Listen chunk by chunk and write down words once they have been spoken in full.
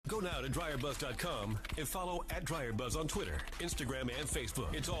now to DryerBuzz.com and follow at DryerBuzz on Twitter, Instagram, and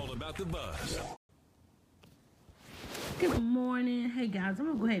Facebook. It's all about the buzz. Good morning. Hey guys, I'm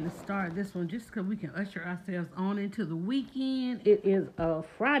going to go ahead and start this one just because we can usher ourselves on into the weekend. It is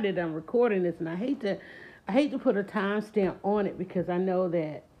Friday that I'm recording this, and I hate to put a timestamp on it because I know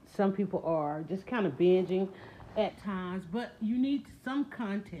that some people are just kind of binging at times, but you need some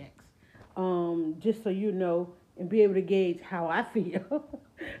context just so you know and be able to gauge how I feel.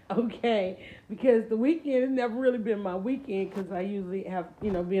 Okay, because the weekend has never really been my weekend because I usually have,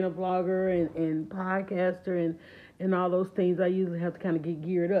 being a blogger and podcaster and all those things, I usually have to kind of get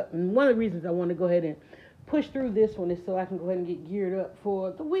geared up. And one of the reasons I want to go ahead and push through this one is so I can go ahead and get geared up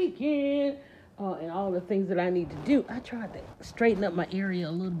for the weekend and all the things that I need to do. I tried to straighten up my area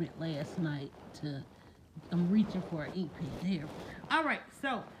a little bit last night. I'm reaching for an ink pen here. All right,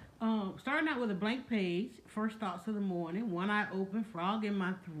 so starting out with a blank page. First thoughts of the morning. One eye open, frog in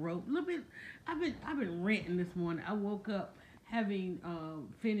my throat. A little bit. I've been ranting this morning. I woke up having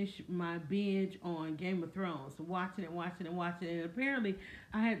finished my binge on Game of Thrones, watching it, and apparently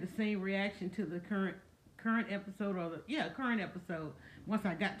I had the same reaction to the current episode, current episode. Once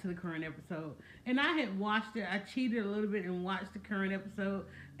I got to the current episode, and I had watched it, I cheated a little bit and watched the current episode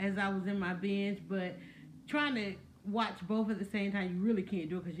as I was in my binge, but trying to watch both at the same time, you really can't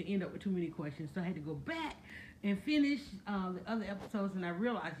do it because you end up with too many questions. So I had to go back and finish the other episodes, and I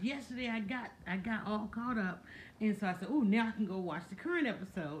realized yesterday I got all caught up, and so I said, "Oh, now I can go watch the current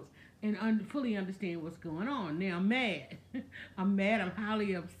episodes and fully understand what's going on." Now I'm mad. I'm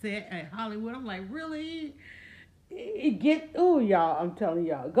highly upset at Hollywood. I'm like, really? Y'all, I'm telling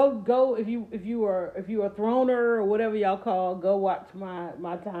y'all, go if you are a throner or whatever y'all call, go watch my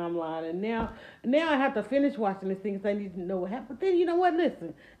timeline. And now I have to finish watching this thing because I need to know what happened. But then you know what?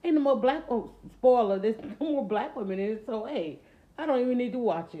 Listen, ain't no more spoiler. There's no more black women in it, so hey, I don't even need to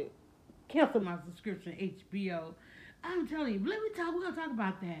watch it. Cancel my subscription HBO. I'm telling you, we're gonna talk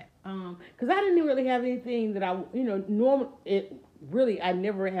about that. Because I didn't really have anything that I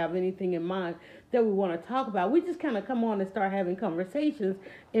never have anything in mind that we want to talk about. We just kind of come on and start having conversations.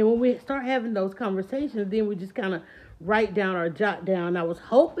 And when we start having those conversations, then we just kind of write down or jot down. I was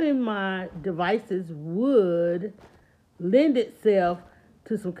hoping my devices would lend itself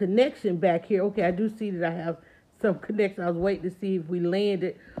to some connection back here. Okay, I do see that I have some connection. I was waiting to see if we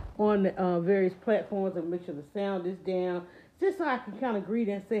landed on the various platforms and make sure the sound is down, just so I can kind of greet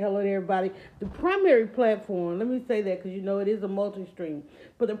and say hello to everybody. The primary platform, let me say that because it is a multi-stream,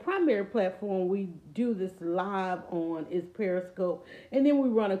 but the primary platform we do this live on is Periscope, and then we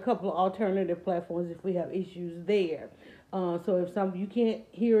run a couple of alternative platforms if we have issues there. So if you can't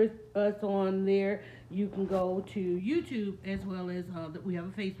hear us on there, you can go to YouTube, as well as we have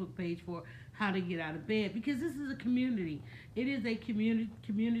a Facebook page for how to get out of bed, because this is a community. It is a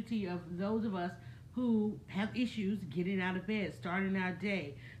community of those of us who have issues getting out of bed, starting our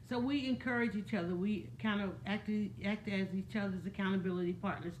day. So we encourage each other. We kind of act as each other's accountability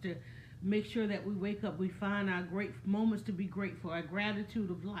partners to make sure that we wake up, we find our great moments to be grateful, our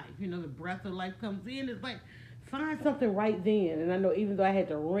gratitude of life. The breath of life comes in. It's like, find something right then. And I know even though I had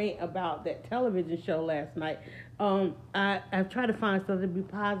to rant about that television show last night, I've tried to find something to be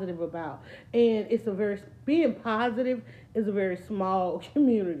positive about. And being positive is a very small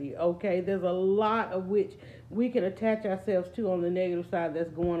community, okay? There's a lot of which we can attach ourselves to on the negative side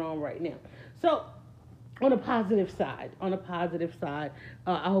that's going on right now. So on a positive side,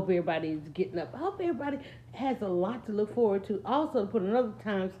 I hope everybody's getting up. I hope everybody has a lot to look forward to. Also, to put another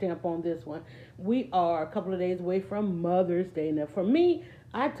timestamp on this one, we are a couple of days away from Mother's Day. Now, for me,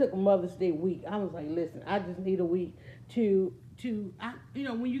 I took Mother's Day week. I was like, listen, I just need a week to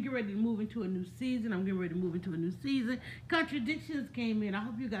when you get ready to move into a new season, I'm getting ready to move into a new season. Contradictions came in. I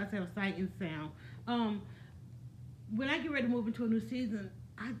hope you guys have sight and sound. When I get ready to move into a new season,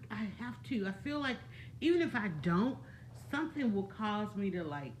 I have to. I feel like even if I don't, something will cause me to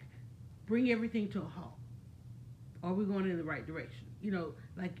bring everything to a halt. Are we going in the right direction? You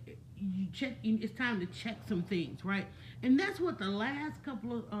check. It's time to check some things, right? And that's what the last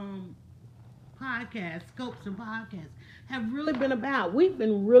couple of scopes and podcasts have really been about. We've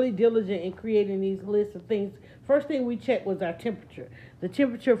been really diligent in creating these lists of things. First thing we checked was our temperature, the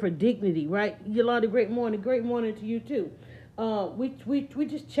temperature for dignity, right? Yolanda, great morning to you too. We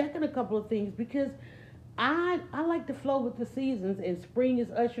just checking a couple of things because I like to flow with the seasons, and spring is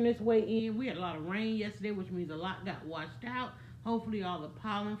ushering its way in. We had a lot of rain yesterday, which means a lot got washed out. Hopefully all the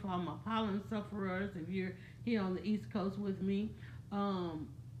pollen for all my pollen sufferers, if you're here on the East Coast with me,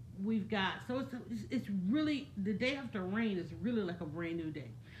 it's really, the day after rain is really like a brand new day.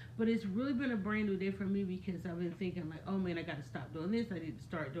 But it's really been a brand new day for me because I've been thinking like, oh man, I got to stop doing this. I need to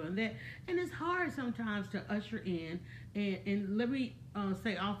start doing that. And it's hard sometimes to usher in. And let me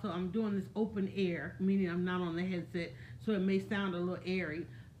say also, I'm doing this open air, meaning I'm not on the headset, so it may sound a little airy.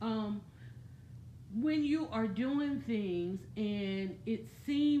 When you are doing things and it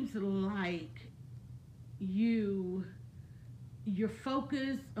seems like your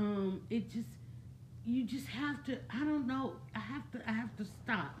focus, you just have to, I don't know, I have to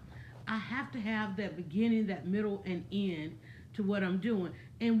stop. I have to have that beginning, that middle, and end to what I'm doing.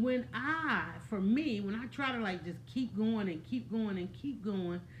 And for me, when I try to like just keep going and keep going and keep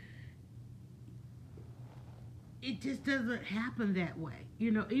going, it just doesn't happen that way.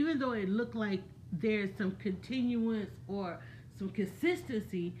 Even though it looked like there's some continuance or some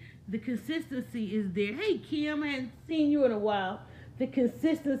consistency, the consistency is there. Hey, Kim, I hadn't seen you in a while. The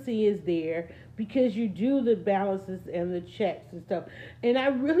consistency is there because you do the balances and the checks and stuff. And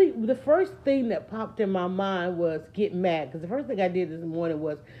the first thing that popped in my mind was get mad. Because the first thing I did this morning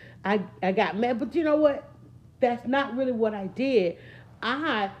was I got mad. But you know what? That's not really what I did.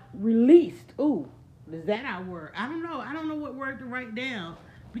 I released. Ooh, is that our word? I don't know. I don't know what word to write down.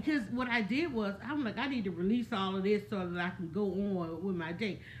 Because what I did was, I'm like, I need to release all of this so that I can go on with my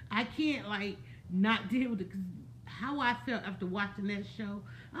day. I can't, not deal with it. Cause how I felt after watching that show,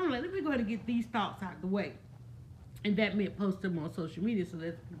 I'm like, let me go ahead and get these thoughts out the way. And that meant post them on social media. So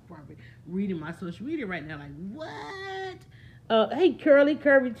that's probably reading my social media right now. Like, what? Hey,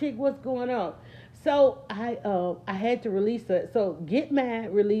 Curvy Chick, what's going on? So I had to release it. So get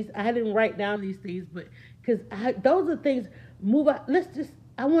mad, release. I didn't write down these things, but because those are things, move out.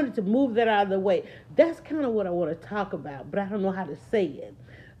 I wanted to move that out of the way. That's kind of what I want to talk about, but I don't know how to say it.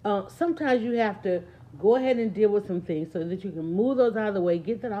 Sometimes you have to go ahead and deal with some things so that you can move those out of the way,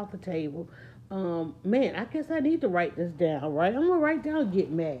 get that off the table. Man, I guess I need to write this down, right? I'm going to write down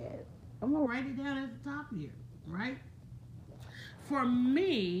get mad. I'm going to write it down at the top here, right? For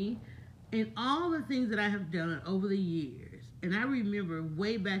me, in all the things that I have done over the years, and I remember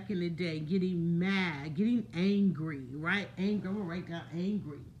way back in the day getting mad, getting angry, right? Angry. I'm going to write down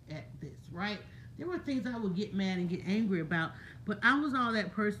angry at this, right? There were things I would get mad and get angry about, but I was always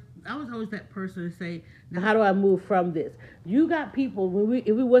that person to say, now how do I move from this? You got people,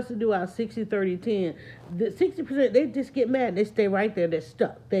 if we was to do our 60-30-10, the 60%, they just get mad. They stay right there. They're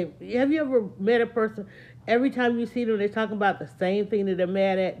stuck. Have you ever met a person, every time you see them, they're talking about the same thing that they're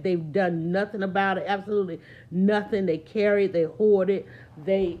mad at. They've done nothing about it, absolutely nothing. They carry it, they hoard it.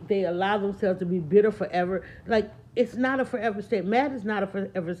 They allow themselves to be bitter forever. Like, it's not a forever state. Mad is not a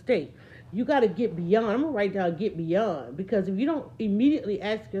forever state. You got to get beyond. I'm going to write down get beyond, because if you don't immediately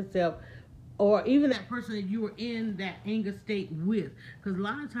ask yourself, or even that person that you were in that anger state with, because a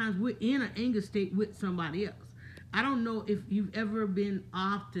lot of times we're in an anger state with somebody else. I don't know if you've ever been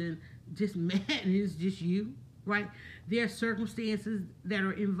often just mad and it's just you, right? There are circumstances that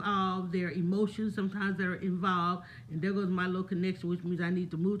are involved. There are emotions sometimes that are involved. And there goes my little connection, which means I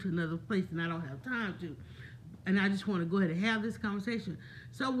need to move to another place and I don't have time to. And I just want to go ahead and have this conversation.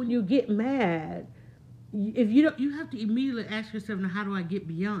 So when you get mad, if you don't, you have to immediately ask yourself, now how do I get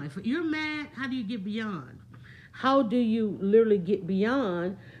beyond? If you're mad, how do you get beyond? How do you literally get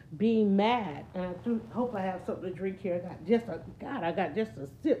beyond being mad? And I hope I have something to drink here. I got just a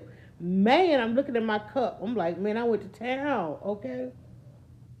sip. Man, I'm looking at my cup. I'm like, man, I went to town, okay?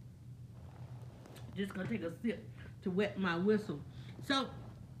 Just gonna take a sip to wet my whistle. So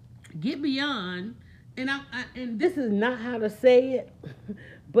get beyond. And this is not how to say it,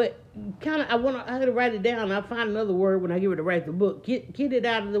 but kind of I had to write it down. I'll find another word when I get ready to write the book. Get it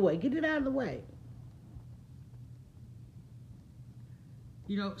out of the way. Get it out of the way.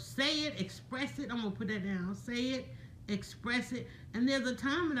 Say it, express it. I'm gonna put that down. Say it, express it, and there's a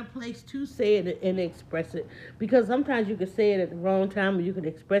time and a place to say it and express it, because sometimes you can say it at the wrong time, or you can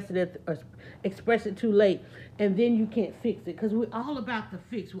express it too late, and then you can't fix it. Because we're all about the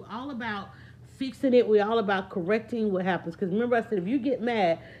fix. We're all about fixing it. We're all about correcting what happens. Because remember, I said if you get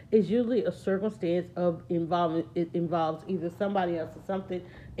mad, it's usually a circumstance of involvement. It involves either somebody else or something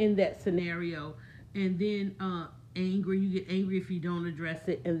in that scenario. And then angry, you get angry if you don't address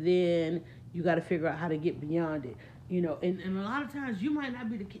it, and then you got to figure out how to get beyond it. And a lot of times you might not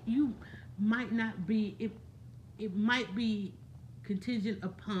be it might be contingent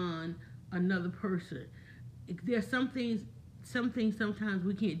upon another person. There's some things sometimes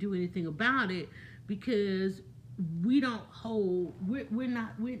we can't do anything about it, because we're not holding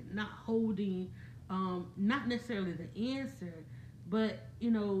not necessarily the answer, but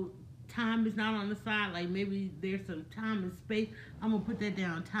time is not on the side. Like maybe there's some time and space. I'm gonna put that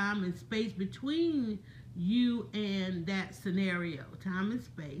down. Time and space between you and that scenario, time and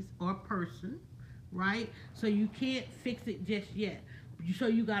space, or person, right? So you can't fix it just yet. So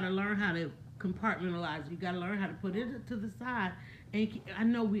you got to learn how to compartmentalize. You got to learn how to put it to the side. And I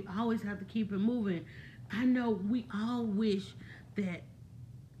know we always have to keep it moving. I know we all wish that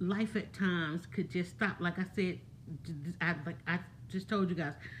life at times could just stop. Like I said, I just told you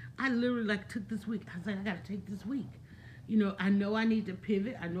guys, I literally took this week. I was like, I got to take this week. I know I need to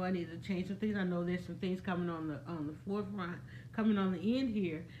pivot. I know I need to change some things. I know there's some things coming on the forefront, coming on the end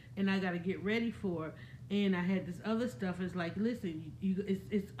here, and I got to get ready for it. And I had this other stuff. It's like, listen,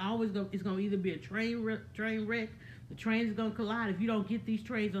 it's always gonna either be a train wreck. The train is gonna collide if you don't get these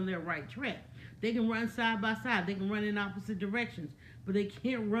trains on their right track. They can run side by side. They can run in opposite directions, but they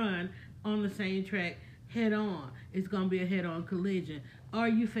can't run on the same track head on. It's gonna be a head-on collision. Are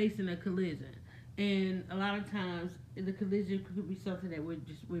you facing a collision? And a lot of times, the collision could be something that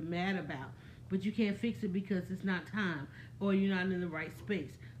we're mad about, but you can't fix it because it's not time, or you're not in the right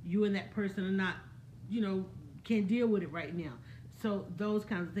space. You and that person are not, can't deal with it right now. So those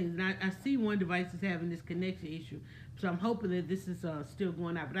kinds of things. And I see one device is having this connection issue, so I'm hoping that this is still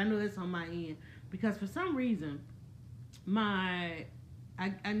going out. But I know that's on my end because for some reason, I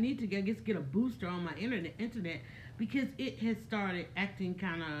need to get a booster on my internet because it has started acting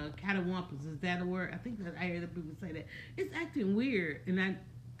kind of catawampus. Is that a word? I think that I hear that people say that. It's acting weird, and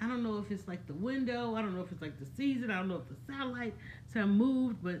I don't know if it's like the window. I don't know if it's like the season. I don't know if the satellite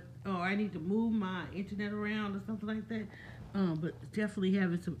moved, or I need to move my internet around or something like that. But definitely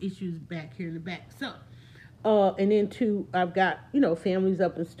having some issues back here in the back. So, and then too, I've got families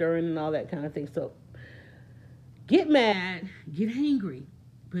up and stirring and all that kind of thing. So, get mad, get angry,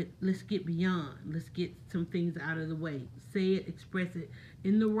 but let's get beyond. Let's get some things out of the way. Say it, express it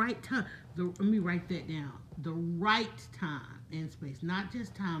in the right time. Let me write that down. The right time and space, not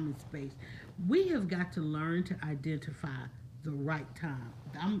just time and space. We have got to learn to identify the right time.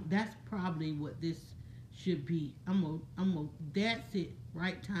 That's probably what this should be. That's it,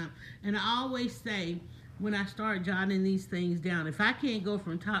 right time. And I always say, when I start jotting these things down, if I can't go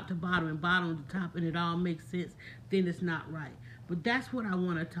from top to bottom and bottom to top and it all makes sense, then it's not right. But that's what I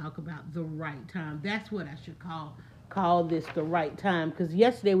want to talk about, the right time. That's what I should call this the right time. Because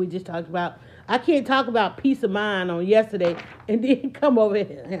yesterday we just talked about, I can't talk about peace of mind on yesterday and then come over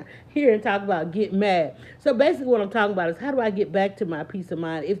here and talk about get mad. So basically what I'm talking about is how do I get back to my peace of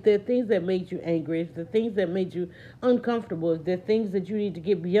mind? If there are things that make you angry, if there are things that make you uncomfortable, if there are things that you need to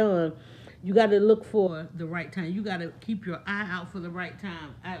get beyond, you got to look for the right time. You got to keep your eye out for the right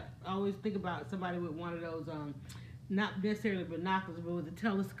time. I always think about somebody with one of those, not necessarily binoculars, but with a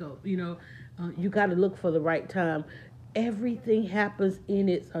telescope. You got to look for the right time. Everything happens in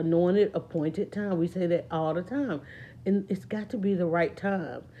its anointed, appointed time. We say that all the time. And it's got to be the right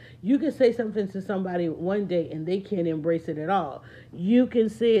time. You can say something to somebody one day and they can't embrace it at all. You can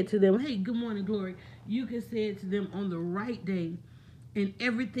say it to them, hey, good morning, Glory. You can say it to them on the right day and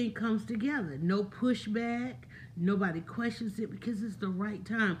everything comes together. No pushback. Nobody questions it because it's the right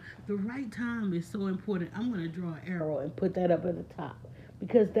time. The right time is so important. I'm going to draw an arrow and put that up at the top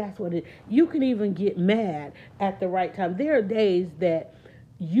because that's what it is. You can even get mad at the right time. There are days that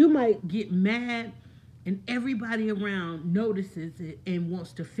you might get mad and everybody around notices it and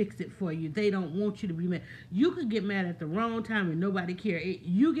wants to fix it for you. They don't want you to be mad. You could get mad at the wrong time and nobody cares.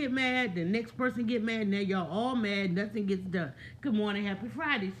 You get mad, the next person get mad, now y'all all mad, nothing gets done. Good morning, happy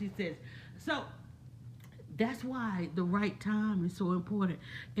Friday, she says. So that's why the right time is so important.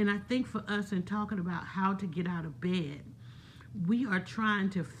 And I think for us in talking about how to get out of bed, we are trying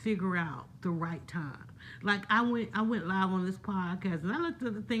to figure out the right time. Like I went live on this podcast and I looked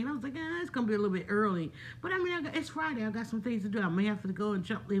at the thing and I was like, it's gonna be a little bit early. But I mean, it's Friday. I got some things to do. I may have to go and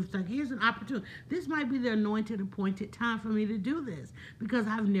jump. It's like, here's an opportunity. This might be the anointed, appointed time for me to do this because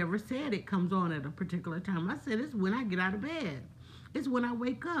I've never said it comes on at a particular time. I said it's when I get out of bed. It's when I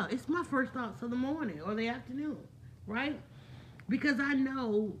wake up. It's my first thoughts of the morning or the afternoon, right? Because I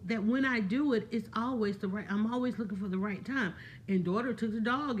know that when I do it, it's always I'm always looking for the right time. And daughter took the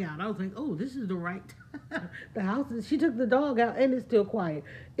dog out. I was like, oh, this is the right time. She took the dog out and it's still quiet.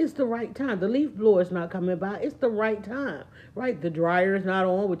 It's the right time. The leaf blower is not coming by. It's the right time, right? The dryer is not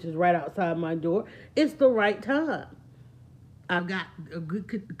on, which is right outside my door. It's the right time. I've got a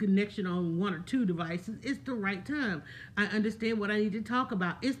good connection on one or two devices. It's the right time. I understand what I need to talk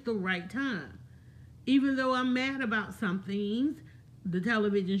about. It's the right time. Even though I'm mad about some things, the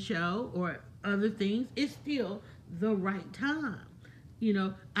television show or other things, it's still the right time.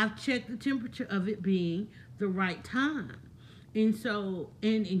 I've checked the temperature of it being the right time. And so,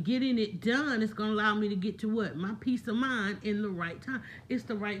 and getting it done is going to allow me to get to what? My peace of mind in the right time. It's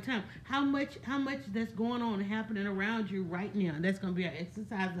the right time. How much that's going on and happening around you right now, that's going to be our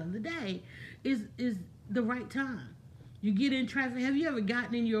exercise of the day, is the right time. You get in traffic. Have you ever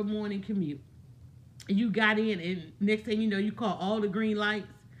gotten in your morning commute? And you got in, and next thing you know, you call all the green lights,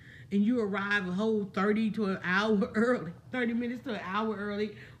 and you arrive a whole 30 to an hour early, 30 minutes to an hour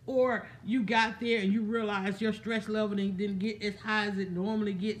early, or you got there and you realize your stress level didn't get as high as it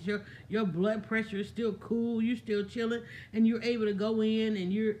normally gets, your blood pressure is still cool, you still chilling, and you're able to go in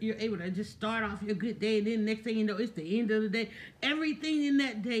and you're able to just start off your good day, and then next thing you know, it's the end of the day. Everything in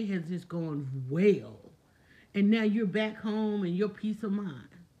that day has just gone well. And now you're back home and your peace of mind.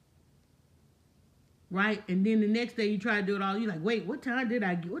 Right? And then the next day you try to do it all. You're like, wait, what time did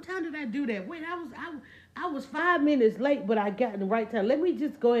I do that? Wait, I was 5 minutes late, but I got in the right time. Let me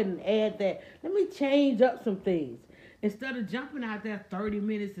just go ahead and add that. Let me change up some things. Instead of jumping out there 30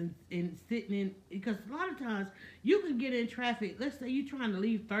 minutes and sitting in, because a lot of times you can get in traffic. Let's say you're trying to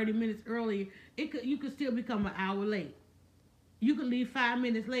leave 30 minutes early. You could still become an hour late. You could leave 5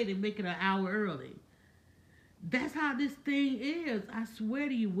 minutes late and make it an hour early. That's how this thing is. I swear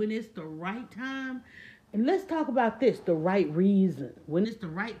to you, when it's the right time, and let's talk about this, the right reason. When it's the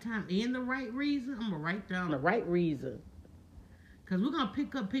right time and the right reason, I'm going to write down the right reason. Because we're going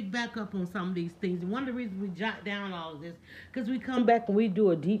to pick back up on some of these things. And one of the reasons we jot down all of this, because we come back and we do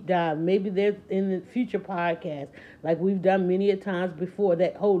a deep dive. Maybe there's in the future podcast, like we've done many a times before,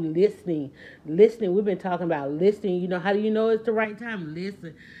 that whole listening. We've been talking about listening. You know, how do you know it's the right time?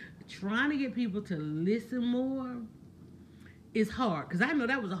 Listen. Trying to get people to listen more is hard, because I know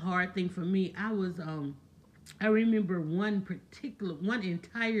that was a hard thing for me. I remember one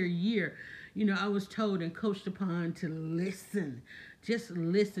entire year, I was told and coached upon to listen. Just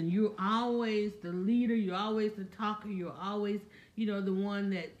listen. You're always the leader. You're always the talker. You're always, the one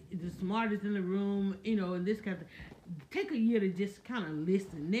that is the smartest in the room, and this kind of thing. Take a year to just kind of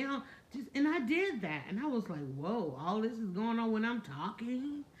listen. Now, and I did that, and I was like, whoa, all this is going on when I'm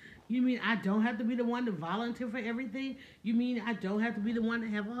talking? You mean I don't have to be the one to volunteer for everything? You mean I don't have to be the one to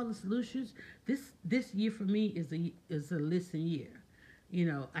have all the solutions? This year for me is a listen year.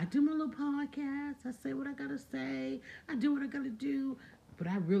 I do my little podcast. I say what I gotta say. I do what I gotta do. But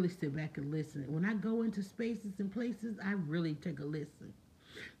I really sit back and listen. When I go into spaces and places, I really take a listen.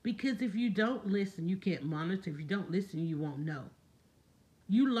 Because if you don't listen, you can't monitor. If you don't listen, you won't know.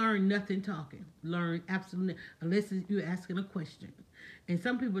 You learn nothing talking. Learn absolutely, unless you're asking a question. And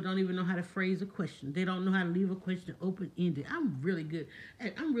some people don't even know how to phrase a question. They don't know how to leave a question open-ended. I'm really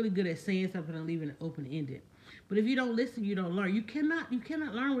good at saying something and leaving it open-ended. But if you don't listen, you don't learn. You cannot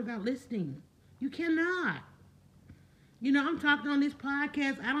learn without listening. You cannot. I'm talking on this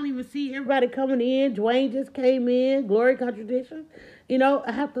podcast. I don't even see everybody coming in. Dwayne just came in. Glory Contradiction.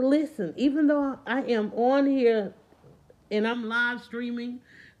 I have to listen. Even though I am on here and I'm live streaming,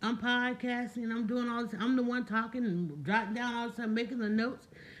 I'm podcasting, I'm doing all this, I'm the one talking and jotting down all this time, making the notes,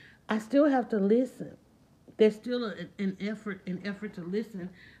 I still have to listen. There's still an effort to listen.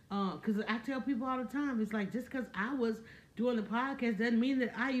 Because I tell people all the time, it's like, just because I was doing the podcast doesn't mean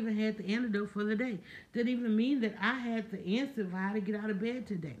that I even had the antidote for the day. Doesn't even mean that I had the answer for how to get out of bed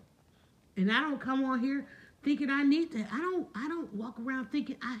today. And I don't come on here thinking I need to. I don't walk around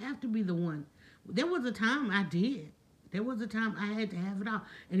thinking I have to be the one. There was a time I did. There was a time I had to have it out.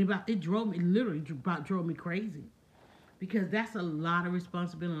 And it drove me crazy. Because that's a lot of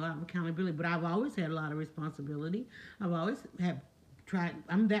responsibility, a lot of accountability. But I've always had a lot of responsibility. I've always tried.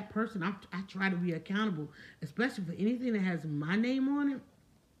 I'm that person. I try to be accountable, especially for anything that has my name on it.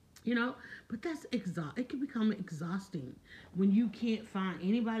 But that's it can become exhausting when you can't find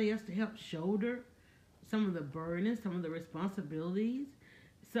anybody else to help shoulder some of the burdens, some of the responsibilities.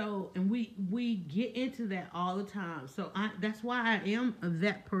 So, and we get into that all the time. So that's why I am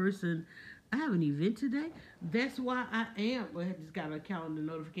that person. I have an event today. That's why I am. Well, I just got a calendar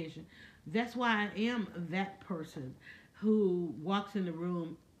notification. That's why I am that person who walks in the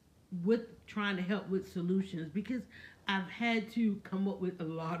room with trying to help with solutions, because I've had to come up with a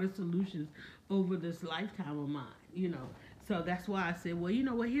lot of solutions over this lifetime of mine, So that's why I said, well,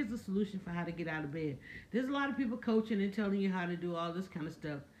 here's the solution for how to get out of bed. There's a lot of people coaching and telling you how to do all this kind of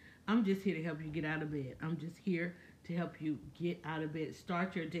stuff. I'm just here to help you get out of bed. I'm just here to help you get out of bed.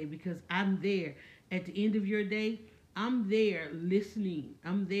 Start your day, because I'm there. At the end of your day, I'm there listening.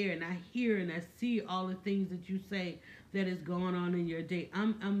 I'm there, and I hear and I see all the things that you say that is going on in your day.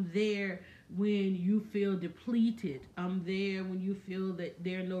 I'm there when you feel depleted. I'm there when you feel that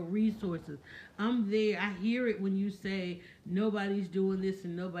there are no resources. I'm there. I hear it when you say nobody's doing this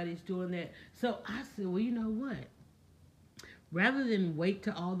and nobody's doing that. So I said, well, you know what? Rather than wait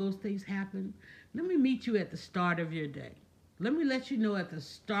till all those things happen, let me meet you at the start of your day. Let me let you know at the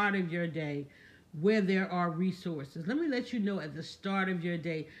start of your day where there are resources. Let me let you know at the start of your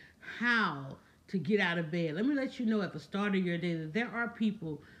day how to get out of bed. Let me let you know at the start of your day that there are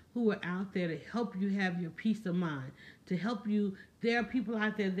people who are out there to help you have your peace of mind, to help you. There are people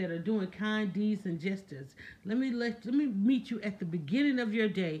out there that are doing kind deeds and gestures. Let me meet you at the beginning of your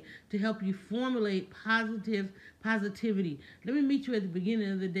day to help you formulate positivity. Let me meet you at the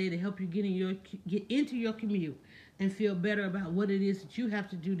beginning of the day to help you get into your commute and feel better about what it is that you have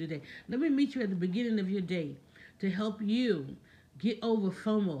to do today. Let me meet you at the beginning of your day to help you get over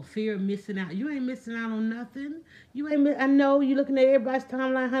FOMO, fear of missing out. You ain't missing out on nothing. I know you're looking at everybody's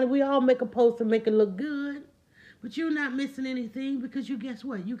timeline, honey. We all make a post to make it look good. But you're not missing anything because guess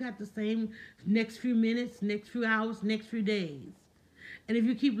what? You got the same next few minutes, next few hours, next few days. And if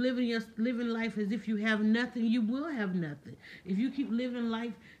you keep living life as if you have nothing, you will have nothing. If you keep living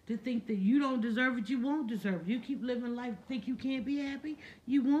life to think that you don't deserve it, you won't deserve it. You keep living life to think you can't be happy,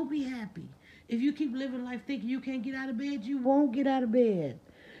 you won't be happy. If you keep living life thinking you can't get out of bed, you won't get out of bed.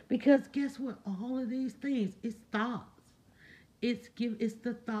 Because guess what? All of these things, it's thoughts. It's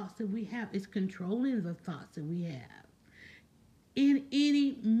the thoughts that we have. It's controlling the thoughts that we have. In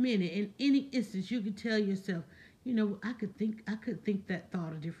any minute, in any instance, you can tell yourself, I could think that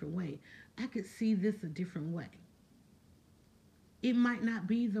thought a different way. I could see this a different way. It might not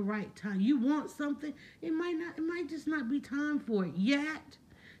be the right time. You want something, it might just not be time for it yet.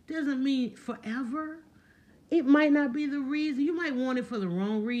 Doesn't mean forever. It might not be the reason. You might want it for the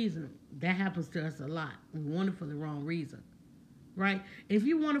wrong reason. That happens to us a lot. We want it for the wrong reason. Right? If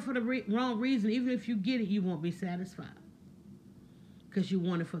you want it for the wrong reason, even if you get it, you won't be satisfied. Because you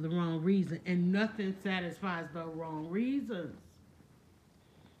want it for the wrong reason. And nothing satisfies the wrong reasons.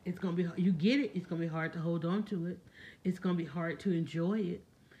 It's going to be, you get it, it's going to be hard to hold on to it. It's going to be hard to enjoy it.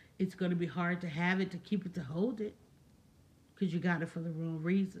 It's going to be hard to have it, to keep it, to hold it. Because you got it for the wrong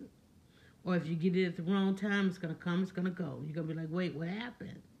reason. Or if you get it at the wrong time, it's going to come, it's going to go. You're going to be like, wait, what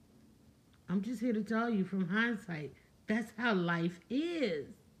happened? I'm just here to tell you from hindsight, that's how life is.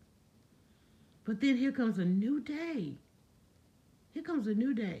 But then here comes a new day. Here comes a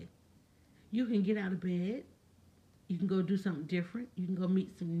new day. You can get out of bed. You can go do something different. You can go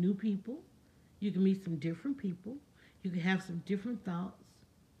meet some new people. You can meet some different people. You can have some different thoughts.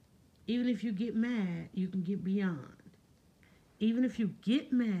 Even if you get mad, you can get beyond. Even if you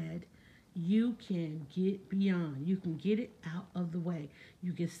get mad, you can get beyond. You can get it out of the way.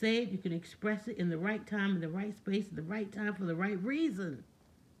 You can say it, you can express it in the right time, in the right space, at the right time, for the right reason.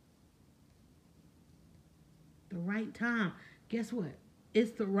 The right time. Guess what?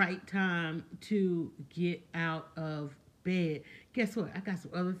 It's the right time to get out of bed. Guess what? I got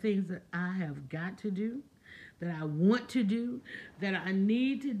some other things that I have got to do, that I want to do, that I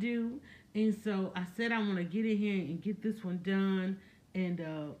need to do. And so I said I want to get in here and get this one done. And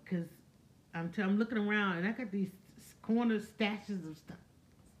because I'm looking around and I got these corner stashes of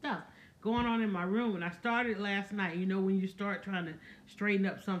stuff going on in my room. And I started last night. When you start trying to straighten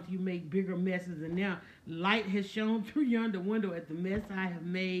up something, you make bigger messes. And now light has shone through yonder window at the mess I have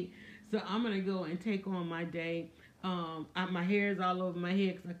made. So I'm going to go and take on my day. My hair is all over my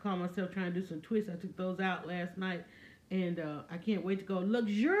head because I caught myself trying to do some twists. I took those out last night. And I can't wait to go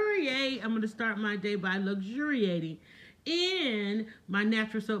luxuriate. I'm going to start my day by luxuriating in my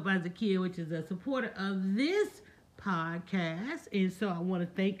Natural Soap by Zakia, which is a supporter of this podcast. And so I want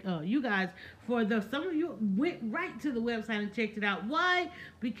to thank you guys for some of you went right to the website and checked it out. Why?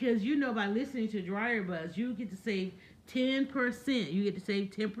 Because by listening to Dryer Buzz, you get to save 10%. You get to save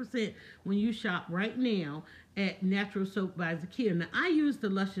 10% when you shop right now at Natural Soap by Zakia. Now, I use the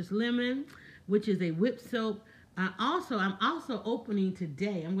Luscious Lemon, which is a whip soap. I'm also opening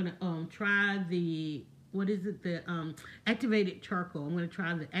today. I'm going to try the activated charcoal. I'm going to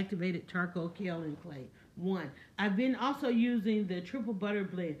try the activated charcoal kaolin clay. I've been also using the triple butter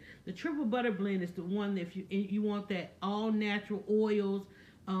blend. The triple butter blend is the one that if you want that all natural oils,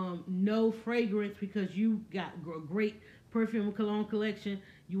 no fragrance, because you got a great perfume and cologne collection,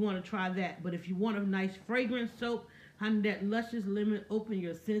 you want to try that. But if you want a nice fragrance soap, honey, that Luscious Lemon open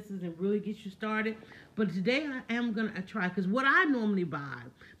your senses and really get you started. But today I am going to try, because what I normally buy,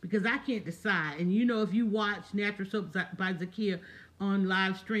 because I can't decide, and if you watch Natural Soap by Zakia on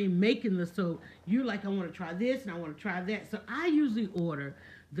live stream making the soap, you're like, I want to try this and I want to try that. So I usually order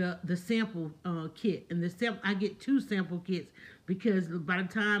the sample kit, and I get 2 sample kits, because by the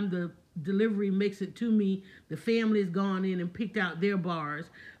time the delivery makes it to me, the family's gone in and picked out their bars.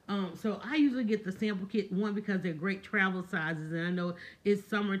 So I usually get the sample kit, one, because they're great travel sizes, and I know it's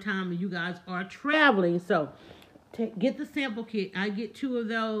summertime and you guys are traveling. So get the sample kit. I get 2 of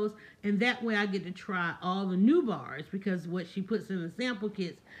those, and that way I get to try all the new bars, because what she puts in the sample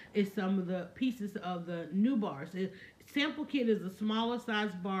kits is some of the pieces of the new bars. Sample kit is a smaller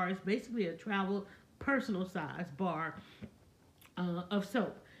size bar. It's basically a travel personal size bar of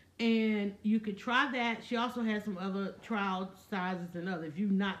soap. And you could try that. She also has some other trial sizes and other. If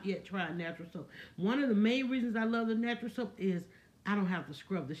you've not yet tried natural soap. One of the main reasons I love the natural soap is I don't have to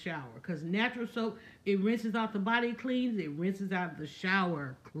scrub the shower. Because natural soap, it rinses out the body clean. It rinses out the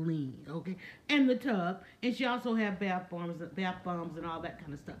shower clean. Okay? And the tub. And she also has bath bombs and all that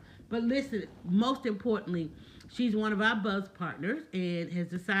kind of stuff. But listen, most importantly, she's one of our Buzz partners and has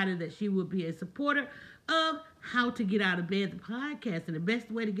decided that she will be a supporter of How to Get Out of Bed, the podcast. And the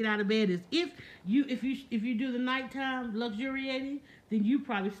best way to get out of bed is if you do the nighttime luxuriating, then you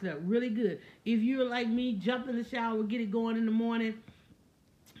probably slept really good. If you're like me, jump in the shower, get it going in the morning,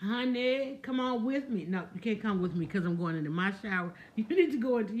 honey, come on with me. No, you can't come with me because I'm going into my shower. You need to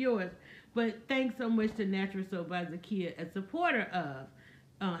go into yours. But thanks so much to Natural Soap by Zakia, a supporter of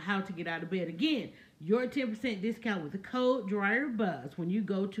How to Get Out of Bed. Again, your 10% discount with the code DryerBuzz when you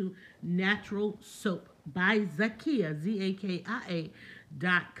go to Natural Soap by Zakia, ZAKIA.com.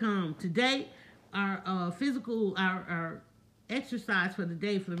 Today, our exercise for the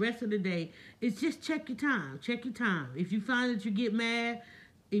day, for the rest of the day, is just check your time. Check your time. If you find that you get mad,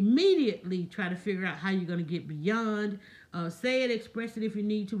 immediately try to figure out how you're going to get beyond. Say it, express it if you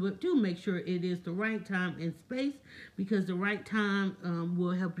need to, but do make sure it is the right time and space, because the right time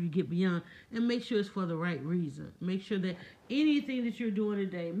will help you get beyond, and make sure it's for the right reason. Make sure that anything that you're doing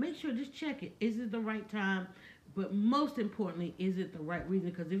today, make sure, just check it. Is it the right time? But most importantly, is it the right reason?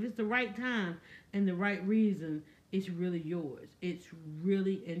 Because if it's the right time and the right reason, it's really yours. It's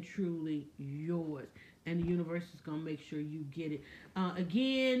really and truly yours. And the universe is going to make sure you get it.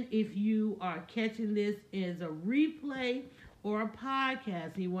 Again, if you are catching this as a replay or a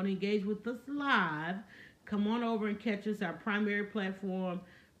podcast and you want to engage with us live, come on over and catch us. Our primary platform,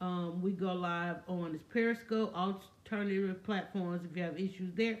 we go live on this Periscope, alternative platforms. If you have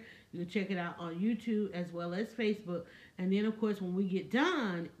issues there, you can check it out on YouTube as well as Facebook. And then, of course, when we get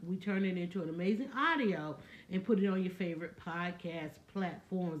done, we turn it into an amazing audio and put it on your favorite podcast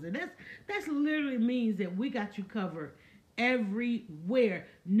platforms. And that's literally means that we got you covered everywhere.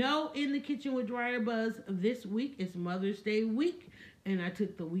 No In the Kitchen with Dryer Buzz this week. It's Mother's Day week, and I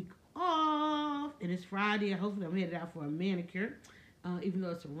took the week off, and it's Friday. Hopefully I'm headed out for a manicure, even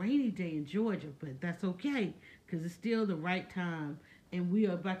though it's a rainy day in Georgia, but that's okay, because it's still the right time, and we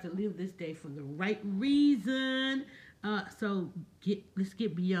are about to live this day for the right reason. So let's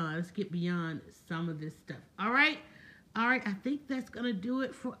get beyond some of this stuff. All right. I think that's gonna do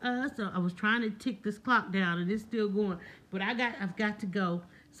it for us. I was trying to tick this clock down, and it's still going, but I've got to go.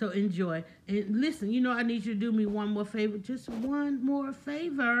 So enjoy and listen. I need you to do me one more favor, just one more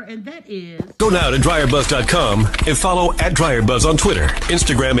favor, and that is go now to DryerBuzz.com and follow @DryerBuzz on Twitter,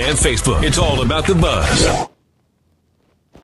 Instagram, and Facebook. It's all about the buzz.